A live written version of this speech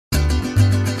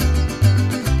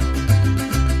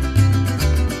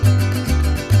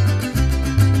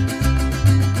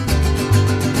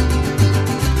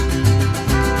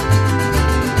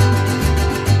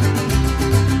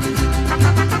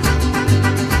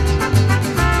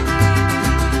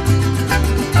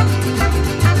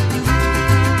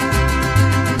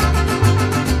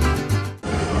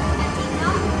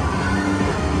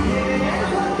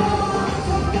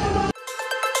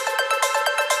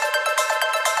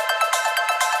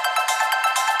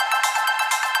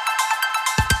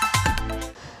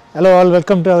Hello all,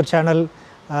 welcome to our channel.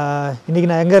 இன்றைக்கி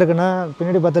நான் எங்கே இருக்கேன்னா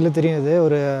பின்னாடி பார்த்தாலே தெரியுது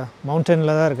ஒரு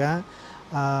மவுண்டனில் தான் இருக்கேன்.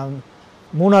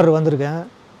 மூணார் வந்திருக்கேன்.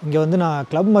 இங்கே வந்து நான்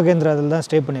கிளப் மகேந்திரா அதில் தான்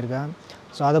ஸ்டே பண்ணியிருக்கேன்.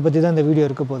 ஸோ அதை பற்றி தான் இந்த வீடியோ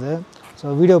இருக்க போகுது.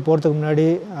 ஸோ வீடியோ போகிறதுக்கு முன்னாடி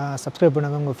சப்ஸ்கிரைப்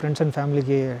பண்ணுங்கள், உங்கள் ஃப்ரெண்ட்ஸ் அண்ட்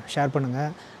ஃபேமிலிக்கு ஷேர்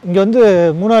பண்ணுங்கள். இங்கே வந்து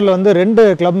மூணாரில் வந்து 2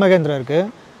 கிளப் மகேந்திரா இருக்குது.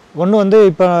 ஒன்று வந்து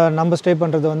இப்போ நம்ம ஸ்டே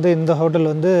பண்ணுறது வந்து இந்த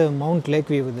ஹோட்டல் வந்து மவுண்ட்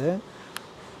லேக் வியூ இது.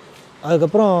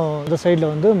 அதுக்கப்புறம் இந்த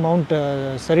சைடில் வந்து மவுண்ட்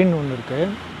சரின்னு ஒன்று இருக்குது.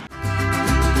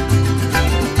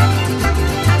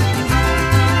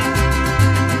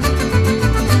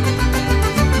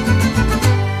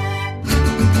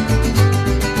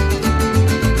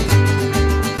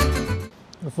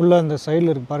 ஃபுல்லாக இந்த சைடில்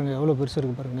இருக்குது பாருங்கள், எவ்வளோ பெருசு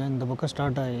இருக்குது பாருங்கள். இந்த பக்கம்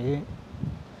ஸ்டார்ட் ஆகி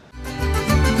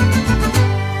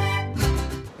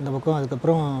இந்த பக்கம்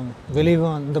அதுக்கப்புறம்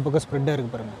வெளியும் இந்த பக்கம் ஸ்ப்ரெட்டாக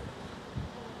இருக்குது பாருங்கள்.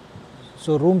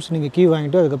 ஸோ ரூம்ஸ் நீங்கள் கீ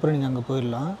வாங்கிட்டு அதுக்கப்புறம் நீங்கள் அங்கே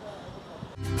போயிடலாம்.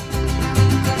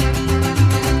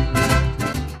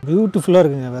 பியூட்டிஃபுல்லாக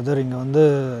இருக்குங்க வெதர். இங்கே வந்து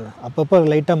அப்பப்போ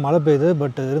லைட்டாக மழை பெய்யுது,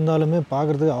 பட் இருந்தாலுமே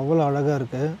பார்க்குறதுக்கு அவ்வளோ அழகாக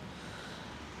இருக்குது.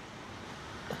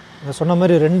 நான் சொன்ன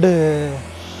மாதிரி 2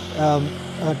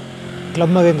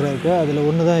 கிளப் மகேந்திரா இருக்குது. அதில்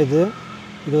ஒன்று தான் இது.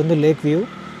 இது வந்து லேக் வியூ.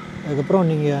 அதுக்கப்புறம்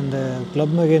நீங்கள் அந்த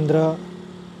கிளப் மகேந்திரா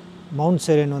மவுண்ட்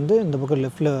செரேன் வந்து இந்த பக்கம்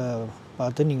லெஃப்டில்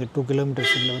பார்த்து நீங்கள் 2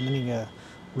 கிலோமீட்டர்ஸில் வந்து நீங்கள்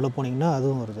உள்ளே போனீங்கன்னா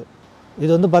அதுவும் வருது.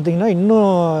 இது வந்து பார்த்திங்கன்னா இன்னும்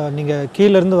நீங்கள்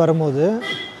கீழேருந்து வரும்போது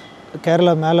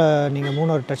கேரளா மேலே நீங்கள்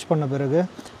மூணார் டச் பண்ண பிறகு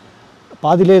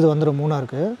பாதியிலே இது வந்துடும்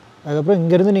மூணாருக்கு. அதுக்கப்புறம்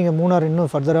இங்கேருந்து நீங்கள் மூணார்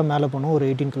இன்னும் ஃபர்தராக மேலே போகணும், ஒரு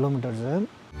 18 கிலோமீட்டர்ஸு.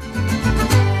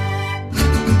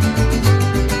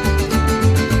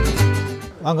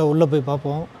 வாங்க உள்ளே போய்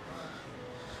பார்ப்போம்.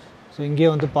 ஸோ இங்கேயே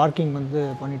வந்து பார்க்கிங் வந்து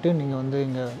பண்ணிவிட்டு நீங்கள் வந்து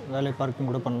இங்கே வேலை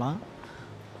பார்க்கிங் கூட பண்ணலாம்.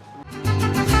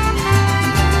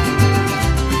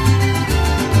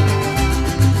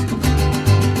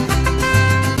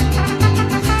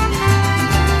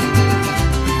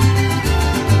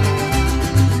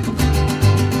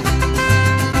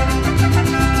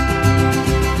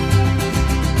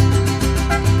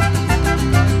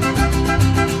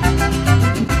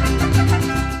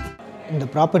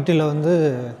 ப்ராப்பர்ட்டியில் வந்து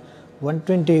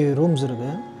 120 ரூம்ஸ்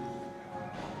இருக்குது.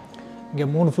 இங்கே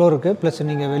 3 ஃப்ளோர் இருக்குது. ப்ளஸ்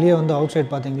நீங்கள் வெளியே வந்து அவுட் சைட்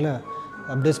பார்த்தீங்களா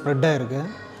அப்படியே ஸ்ப்ரெட்டாக இருக்குது.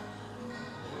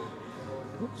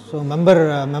 ஸோ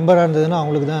மெம்பராக இருந்ததுன்னா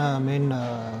அவங்களுக்கு தான் மெயின்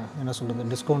என்ன சொல்கிறது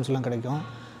டிஸ்கவுண்ட்ஸ்லாம் கிடைக்கும்.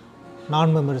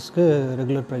 நான் மெம்பர்ஸ்க்கு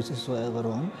ரெகுலர் ப்ரைஸஸ்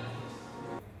வரும்.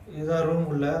 இதுதான் ரூம்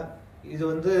உள்ள. இது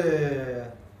வந்து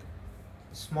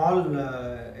ஸ்மால்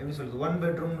எப்படி சொல்கிறது 1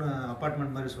 பெட்ரூம்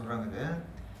அப்பார்ட்மெண்ட் மாதிரி சொல்கிறாங்க. இது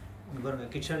இங்கே பாருங்கள்,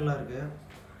 கிச்சன்லாம் இருக்குது,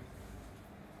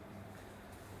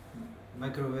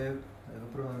 மைக்ரோவேவ்,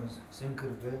 அதுக்கப்புறம் சிங்க்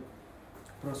இருக்குது,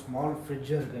 அப்புறம் ஸ்மால்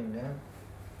ஃப்ரிட்ஜும் இருக்குது. இங்கே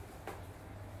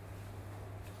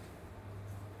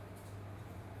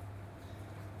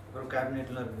அப்புறம்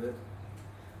கேபினெட்லாம் இருக்குது.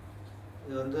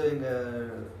 இது வந்து இங்கே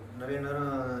நிறைய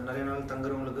நாள்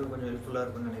தங்குறவங்களுக்கு கொஞ்சம் ஹெல்ப்ஃபுல்லாக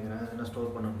இருக்குன்னு நினைக்கிறேன், என்ன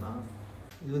ஸ்டோர் பண்ணோம்னா.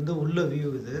 இது வந்து உள்ள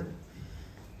வியூ. இது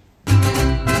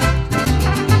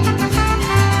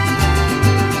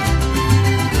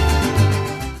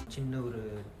சின்ன ஒரு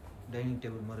டைனிங்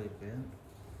டேபிள் மாதிரி இருக்குது.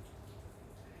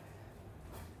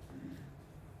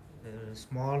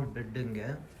 ஸ்மால் பெட்டு இங்கே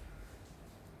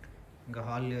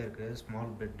ஹால்லேயே இருக்குது.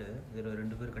 ஸ்மால் பெட்டு, இதில்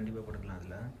 2 பேர் கண்டிப்பாக படுக்கலாம்.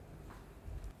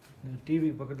 அதில் டிவி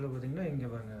பக்கத்தில் பார்த்தீங்கன்னா இங்கே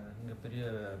பாருங்கள், இங்கே பெரிய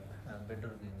பெட்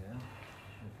இருக்குது. இங்கே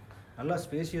நல்லா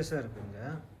ஸ்பேசியஸாக இருக்குங்க.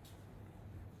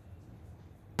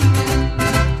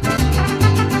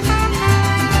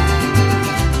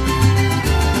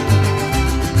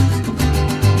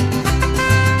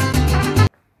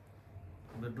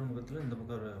 பெட்ரூம் பக்கத்தில் இந்த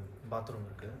பக்கம் ஒரு பாத்ரூம்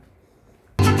இருக்குது.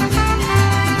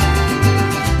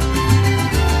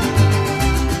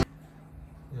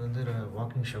 இது வந்து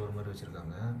வாக்கிங் ஷவர் மாதிரி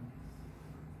வச்சுருக்காங்க.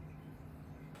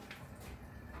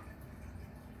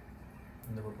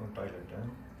 இந்த பக்கம் டாய்லெட்டு,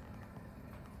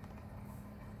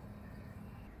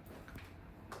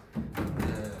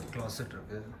 கிளாசெட்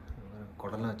இருக்குது,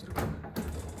 குடம்லாம் வச்சுருக்காங்க.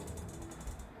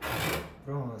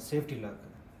 அப்புறம் சேஃப்டி லாக்.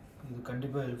 இது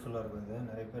கண்டிப்பாக ஹெல்ப்ஃபுல்லாக இருக்கும். இது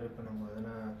நிறைய பேர் இப்போ நம்ம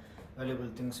எதனா வேல்யூபிள்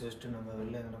திங்ஸ் வச்சுட்டு நம்ம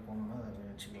வெளில எதனா போனோம்னா அதை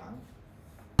வச்சுக்கலாம்.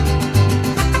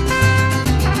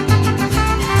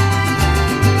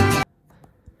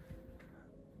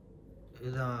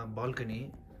 இதுதான் பால்கனி.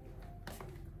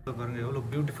 இப்போ பாருங்கள் எவ்வளோ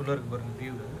பியூட்டிஃபுல்லாக இருக்குது பாருங்கள்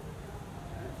வியூ.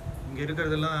 இங்கே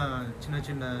இருக்கிறதெல்லாம் சின்ன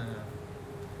சின்ன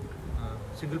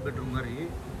சிங்கிள் பெட்ரூம் மாதிரி,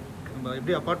 நம்ம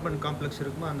எப்படி அப்பார்ட்மெண்ட் காம்ப்ளெக்ஸ்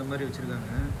இருக்குமோ அந்த மாதிரி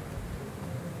வச்சுருக்காங்க.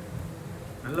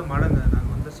 நல்ல மழைங்க.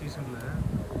 நாங்கள் வந்த சீசனில்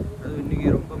அது இன்றைக்கி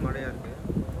ரொம்ப மழையாக இருக்குது.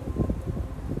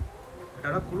 பட்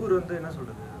ஆனால் குளிர் வந்து என்ன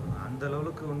சொல்கிறது அந்த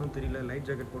லெவலுக்கு ஒன்றும் தெரியல. லைட்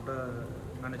ஜாக்கெட் போட்டால்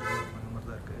மேனேஜ் பண்ண அந்த மாதிரி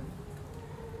தான் இருக்குது.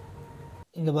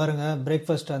 இங்கே பாருங்கள்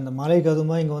பிரேக்ஃபாஸ்ட் அந்த மழைக்கு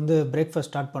அதுமா இங்கே வந்து பிரேக்ஃபாஸ்ட்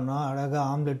ஸ்டார்ட் பண்ணோம். அழகாக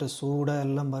ஆம்லெட்டு சூடாக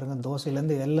எல்லாம் பாருங்கள்,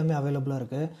 தோசையிலேருந்து எல்லாமே அவைலபிளாக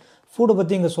இருக்குது. ஃபுட்டை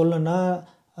பற்றி இங்கே சொல்லணுன்னா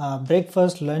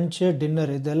பிரேக்ஃபாஸ்ட், லஞ்சு,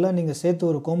 டின்னர் இதெல்லாம் நீங்கள் சேர்த்து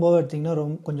ஒரு கோம்போவாக எடுத்திங்கன்னா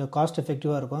கொஞ்சம் காஸ்ட்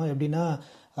எஃபெக்டிவாக இருக்கும். எப்படின்னா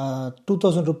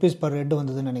 2000 rupees பர் ஹெட்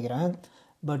வந்ததுன்னு நினைக்கிறேன்.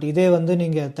 பட் இதே வந்து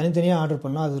நீங்கள் தனித்தனியாக ஆர்டர்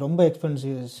பண்ணால் அது ரொம்ப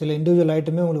எக்ஸ்பென்சிவ். சில இண்டிவிஜுவல்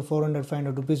ஐட்டமே உங்களுக்கு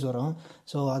 400-500 rupees வரும்.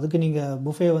 ஸோ அதுக்கு நீங்கள்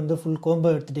புஃபே வந்து ஃபுல்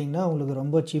கோம்போ எடுத்துட்டிங்கன்னா உங்களுக்கு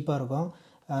ரொம்ப சீப்பாக இருக்கும்,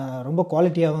 ரொம்ப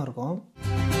குவாலிட்டியாகவும் இருக்கும்.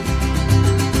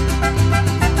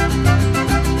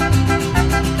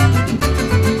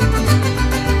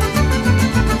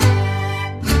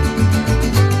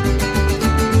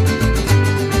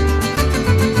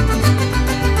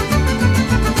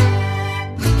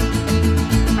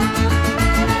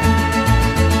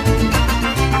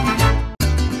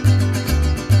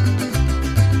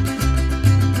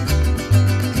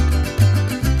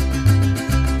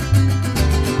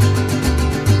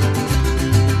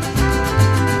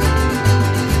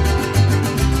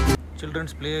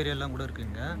 சில்ட்ரன்ஸ் ப்ளே ஏரியாலாம் கூட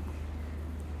இருக்குங்க.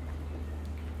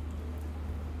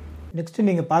 நெக்ஸ்ட்டு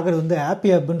நீங்கள் பார்க்குறது வந்து ஹாப்பி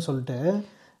ஹப்னு சொல்லிட்டு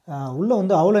உள்ளே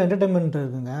வந்து அவ்வளோ என்டர்டெயின்மெண்ட்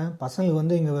இருக்குங்க. பசங்களுக்கு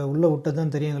வந்து இங்கே உள்ளே விட்டு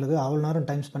தான் தெரியும் எங்களுக்கு, அவ்வளோ நேரம்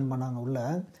டைம் ஸ்பெண்ட் பண்ணாங்க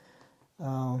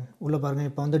உள்ளே பாருங்கள்.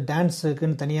 இப்போ வந்து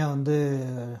டான்ஸுக்குன்னு தனியாக வந்து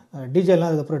டிஜேலாம்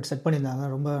அதுக்கப்புறம் செட் பண்ணியிருந்தாங்க,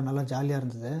 ரொம்ப நல்லா ஜாலியாக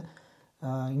இருந்தது.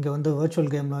 இங்கே வந்து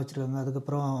வர்ச்சுவல் கேம்லாம் வச்சுருக்காங்க.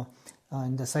 அதுக்கப்புறம்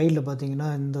இந்த சைடில்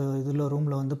பார்த்தீங்கன்னா இந்த இதில்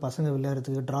ரூமில் வந்து பசங்க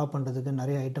விளையாடுறதுக்கு ட்ரா பண்ணுறதுக்கு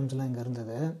நிறைய ஐட்டம்ஸ்லாம் இங்கே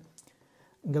இருந்தது.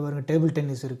 இங்கே பாருங்கள் டேபிள்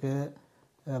டென்னிஸ் இருக்குது.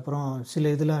 அப்புறம்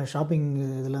சில இதெல்லாம் ஷாப்பிங்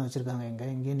இதெல்லாம் வச்சுருக்காங்க.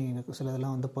 இங்கேயும் நீங்கள் சில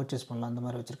இதெல்லாம் வந்து பர்ச்சேஸ் பண்ணலாம், அந்த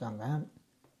மாதிரி வச்சுருக்காங்க.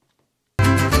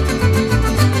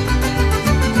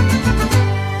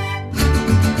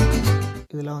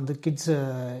 இதெல்லாம் வந்து கிட்ஸ்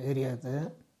ஏரியா இது.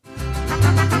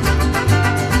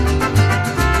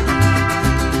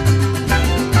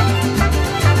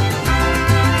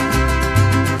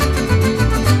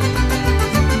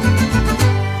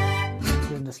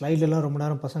 ஸ்லைட்லலாம் ரொம்ப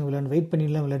நேரம் பசங்க வெயிட்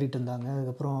பண்ணிலாம் விளையாடிட்டு இருந்தாங்க.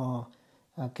 அதுக்கப்புறம்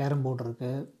கேரம் போர்டு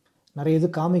இருக்குது. நிறைய இது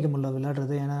காமிக்க முடியல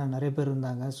விளையாடுறது, ஏன்னா நிறைய பேர்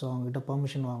இருந்தாங்க. ஸோ அவங்ககிட்ட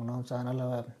பெர்மிஷன் வாங்கணும். ஸோ அதனால்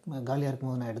காலியாக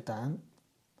இருக்கும்போது நான் எடுத்தேன்.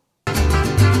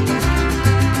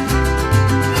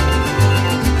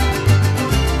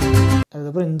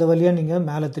 அதுக்கப்புறம் இந்த வழியாக நீங்கள்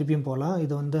மேலே திருப்பியும் போகலாம்.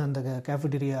 இது வந்து அந்த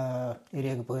கேஃபிடீரியா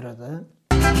ஏரியாவுக்கு போயிடுறது.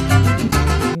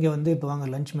 இங்கே வந்து இப்போ வாங்க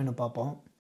லஞ்ச் மெனு பார்ப்போம்.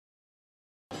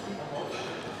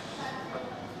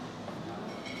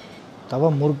 தவா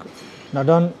முர்க்,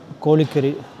 நடான் கோழிக்கறி,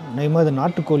 நெய்மா இது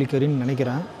நாட்டு கோழிக்கறின்னு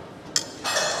நினைக்கிறேன்.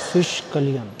 Fish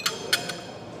Kalyan,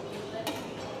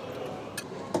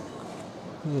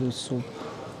 soup.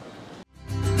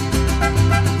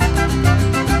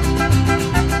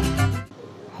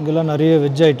 இங்கெல்லாம் நிறைய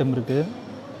வெஜ் ஐட்டம் இருக்குது.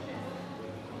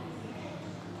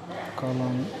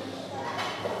 காளான்,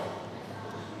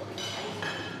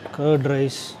 கர்ட்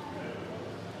ரைஸ்,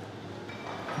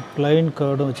 ப்ளைன்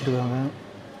கர்டும் வச்சுருக்காங்க.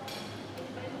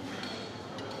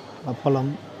 அப்பளம்,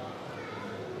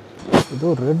 இது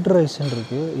ரெட் ரைஸ்ன்னு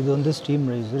இருக்குது. இது வந்து ஸ்டீம்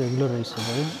ரைஸ், ரெகுலர் ரைஸ்.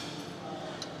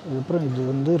 இதுக்கப்புறம் இது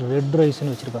வந்து ரெட்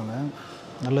ரைஸ்ன்னு வச்சுருக்காங்க.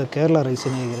 நல்ல கேரளா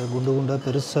ரைஸ்ன்னு நினைக்கிறேன், குண்டு குண்டாக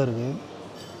பெருசாக இருக்குது.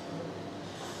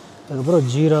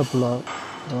 அதுக்கப்புறம் ஜீரா புலாவ்,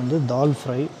 இது வந்து தால்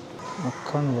ஃப்ரை,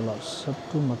 மக்கான் புலாவ்,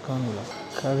 சத்து மக்கான் புலாவ்,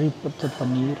 கறி பத்து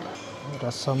பன்னீர்,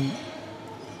 ரசம்.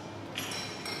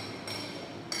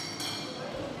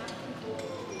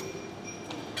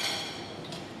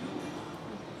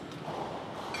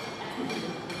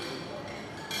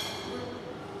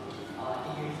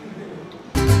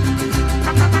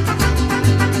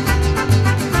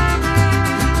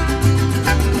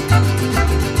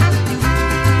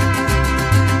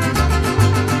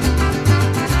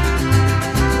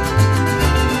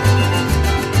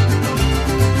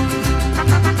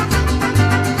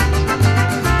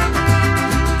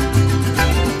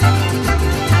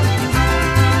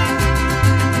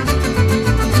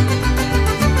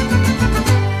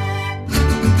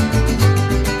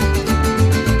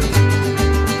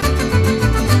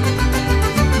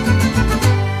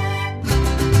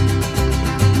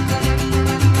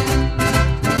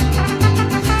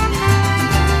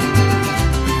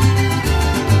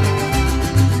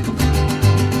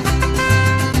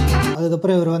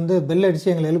 அதுக்கப்புறம் இவர் வந்து பெல் அடித்து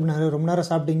எங்களை எழுப்பினார். ரொம்ப நேரம்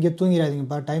சாப்பிட்டு இங்கே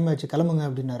தூங்கிடாதீங்கப்பா, டைம் ஆச்சு, கிளம்புங்க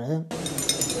அப்படின்னாரு.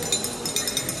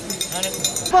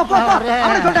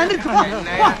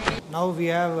 Now we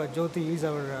have Jyoti, is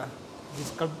our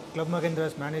this Club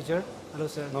Mahindra's manager. Hello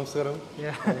sir. Namaskaram.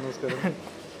 Yeah. Namaskaram.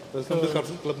 Welcome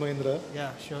to Club Mahindra.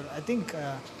 Yeah, sure. I think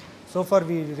so far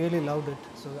we really loved it.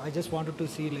 So I just wanted to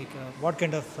see like what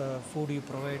kind of food you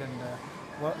provide and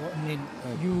I mean,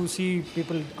 you see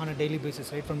people on a daily basis,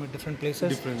 right, from different places?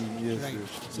 Different, yes. Right.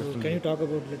 Yes, so definitely. can you talk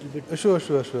about a little bit? Sure.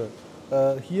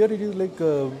 Here it is like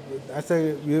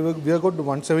we have got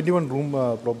 171 room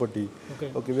property.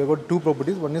 Okay, we have got two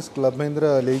properties. One is Club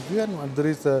Mahindra Lakeview and another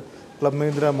is Club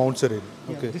Mahindra Mount Serene.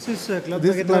 Okay, This is Club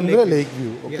this is Club Mahindra Mahindra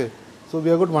Lakeview. Okay. So we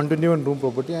have got 121 room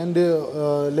property, and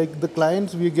like the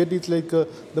clients we get, it's like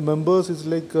the members is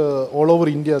like all over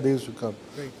India they used to come.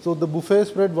 So the buffet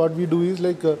spread, what we do is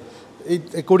like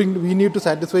we need to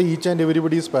satisfy each and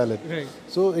everybody's palate. Right.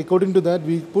 So according to that,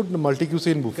 we put the multi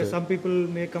cuisine buffet. Because some people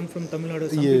may come from Tamil Nadu,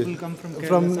 some people come from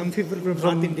Kerala, some people from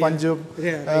North India. Punjab,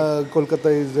 Kolkata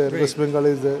is there, West Bengal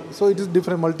is there. So it is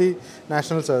different,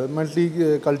 multinational,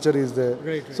 multi-culture is there.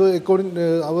 So according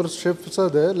our chefs are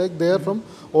there, like they are from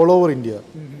all over India.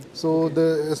 So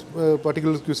the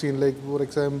particular cuisine, like for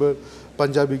example,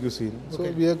 Punjabi cuisine. So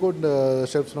we have got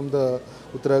chefs from the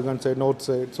Uttarakhand side, north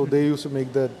side. So they used to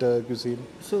make that cuisine.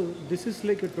 So this is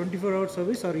like a 24-hour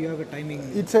service, or you have a timing?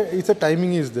 It's a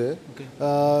timing is there.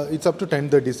 It's up to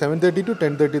 10:30, 7:30 to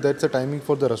 10:30. That's the timing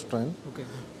for the restaurant. Okay.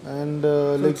 And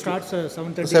So like it starts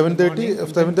 7:30.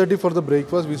 7:30 for the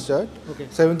breakfast we start.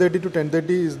 7:30 to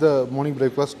 10:30 is the morning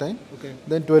breakfast time.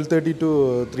 Then 12:30 to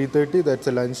 3:30, that's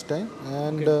the lunch time.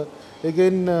 And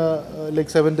again like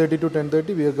 7:30 to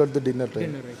 10:30 we have got the dinner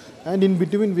time. And in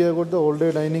between we have got the all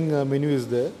day dining menu is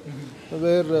there,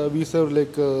 where we serve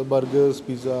like burgers,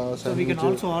 pizza, sandwiches. So we can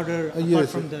also order apart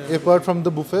Yes, from the... apart from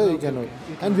the buffet you can order.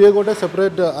 And we have got a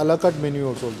separate a la carte menu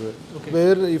also there,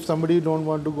 where if somebody don't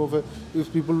want to go for,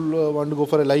 if people want to go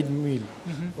for a light meal,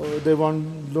 or they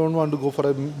don't want to go for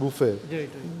a buffet,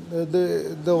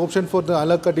 the option for the a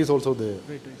la carte is also there.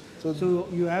 So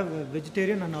you have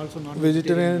vegetarian and also non-vegetarian.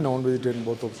 Vegetarian and non-vegetarian,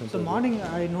 both options. So morning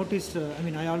I noticed,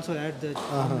 I also had the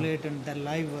omelette and the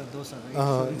live dosa, right?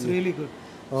 So it's really good.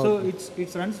 So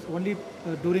it runs only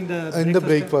during the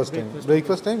breakfast time.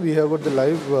 Breakfast time we have got the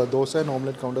live dosa and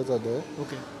omelette counters are there.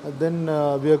 And then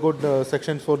we have got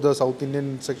sections for the South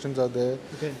Indian sections are there.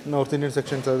 North Indian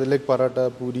sections are there, like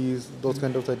paratha, puris, those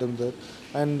kind of items there.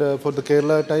 And for the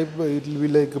Kerala type, it will be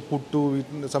like puttu.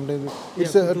 Sometimes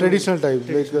it's a traditional type.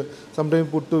 Like sometimes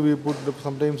puttu we put,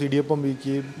 sometimes idiyappam we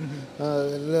keep,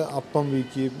 appam we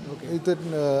keep.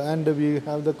 And we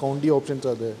have the county options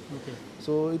are there.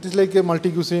 So it is like a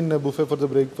multi-cuisine buffet for the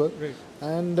breakfast.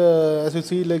 And as you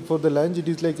see, like for the lunch, it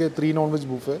is like a 3 non-veg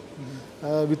buffet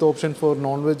with option for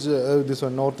non-veg, this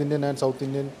one, North Indian and South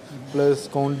Indian, plus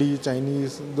Condi,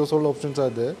 Chinese, those all options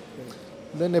are there.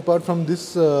 Then apart from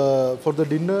this, for the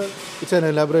dinner, it's an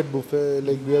elaborate buffet.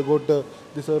 Like we have got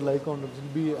this live counters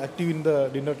will be active in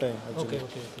the dinner time actually.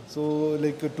 So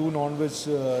like 2 non-veg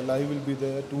live will be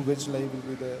there, 2 veg live will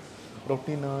be there,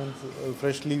 roti naans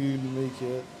freshly we will make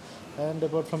here. And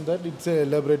apart from that, it's an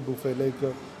elaborate buffet, like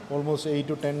almost 8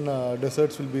 to 10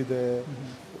 desserts will be there,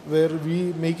 where we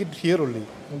make it here only,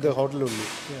 in the hotel only.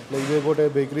 Like we have got a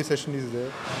bakery session is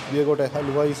there, we have got a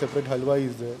halwa, separate halwa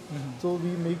is there. So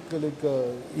we make like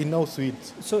in-house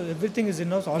sweets. So everything is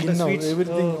in-house, all in-house, the sweets?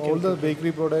 everything, all the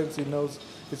bakery products in-house,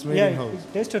 it's made in-house.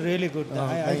 It tasted really good.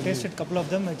 I tasted a couple of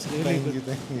them, it's really good.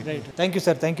 Thank you. Right. Thank you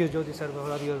sir, thank you Jyoti sir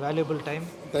for your valuable time.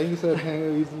 Thank you sir,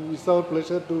 it's our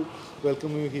pleasure to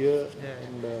welcome you here.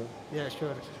 Yeah,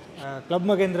 sure. Club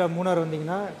Mahindra Munnar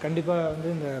வந்தீங்கன்னா கண்டிப்பாக வந்து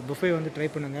இந்த buffet வந்து try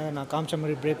பண்ணுங்கள். நான் காமிச்ச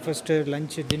மாதிரி breakfast,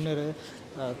 lunch, dinner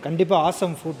கண்டிப்பாக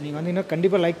ஆசம் ஃபுட். நீங்கள் வந்தீங்கன்னா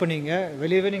கண்டிப்பாக லைக் பண்ணுவீங்க.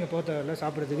 வெளியவே நீங்கள் போக தேவையில்ல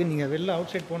சாப்பிட்றதுக்கு. நீங்கள் வெளில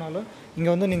அவுட் சைட் போனாலும் இங்கே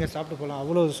வந்து நீங்கள் சாப்பிட்டு போகலாம்.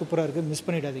 அவ்வளோ சூப்பராக இருக்குது, மிஸ்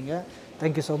பண்ணிடாதீங்க.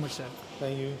 Thank you so much sir.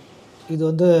 Thank you. இது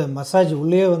வந்து மசாஜ்,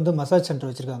 உள்ளே வந்து மசாஜ்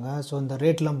சென்டர் வச்சுருக்காங்க. ஸோ இந்த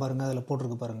ரேட்லாம் பாருங்கள், அதில்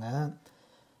போட்டிருக்கு பாருங்கள்.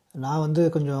 நான் வந்து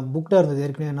கொஞ்சம் புக்டாக இருந்தது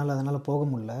ஏற்கனவே, அதனால் போக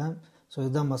முடியல. ஸோ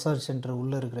இதுதான் மசாஜ் சென்டர்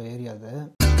உள்ளே இருக்கிற ஏரியா அது.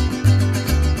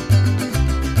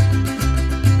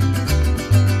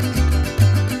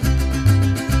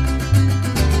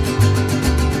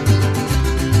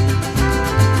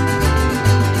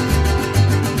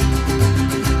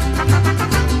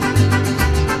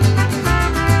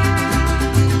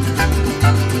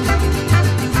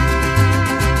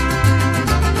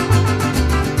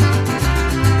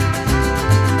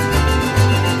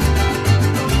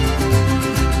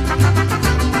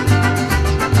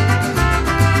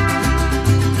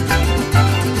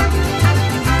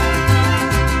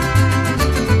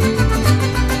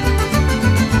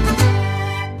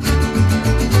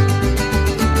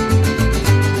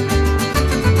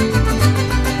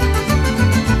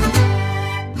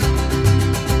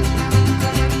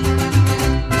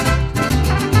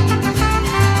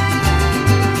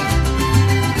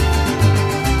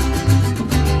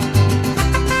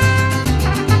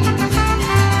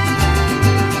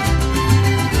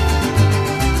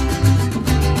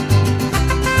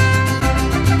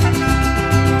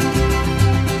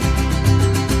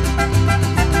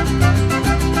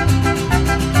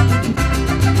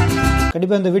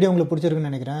 கண்டிப்பாக இந்த வீடியோ உங்களுக்கு பிடிச்சிருக்குன்னு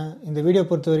நினைக்கிறேன். இந்த வீடியோ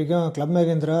பொறுத்த வரைக்கும் கிளப்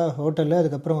மகேந்திரா ஹோட்டலு,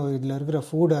 அதுக்கப்புறம் இதில் இருக்கிற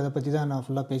ஃபுட், அதை பற்றி தான் நான்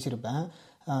ஃபுல்லாக பேசியிருப்பேன்.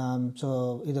 ஸோ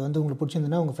இது வந்து உங்களுக்கு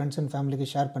பிடிச்சிருந்துன்னா உங்கள் ஃப்ரெண்ட்ஸ் அண்ட்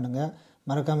ஃபேமிலிக்கு ஷேர் பண்ணுங்கள்.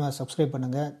 மறக்காமல் சப்ஸ்கிரைப்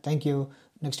பண்ணுங்கள். தேங்க்யூ.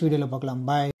 நெக்ஸ்ட் வீடியோவில் பார்க்கலாம்.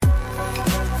 பாய்.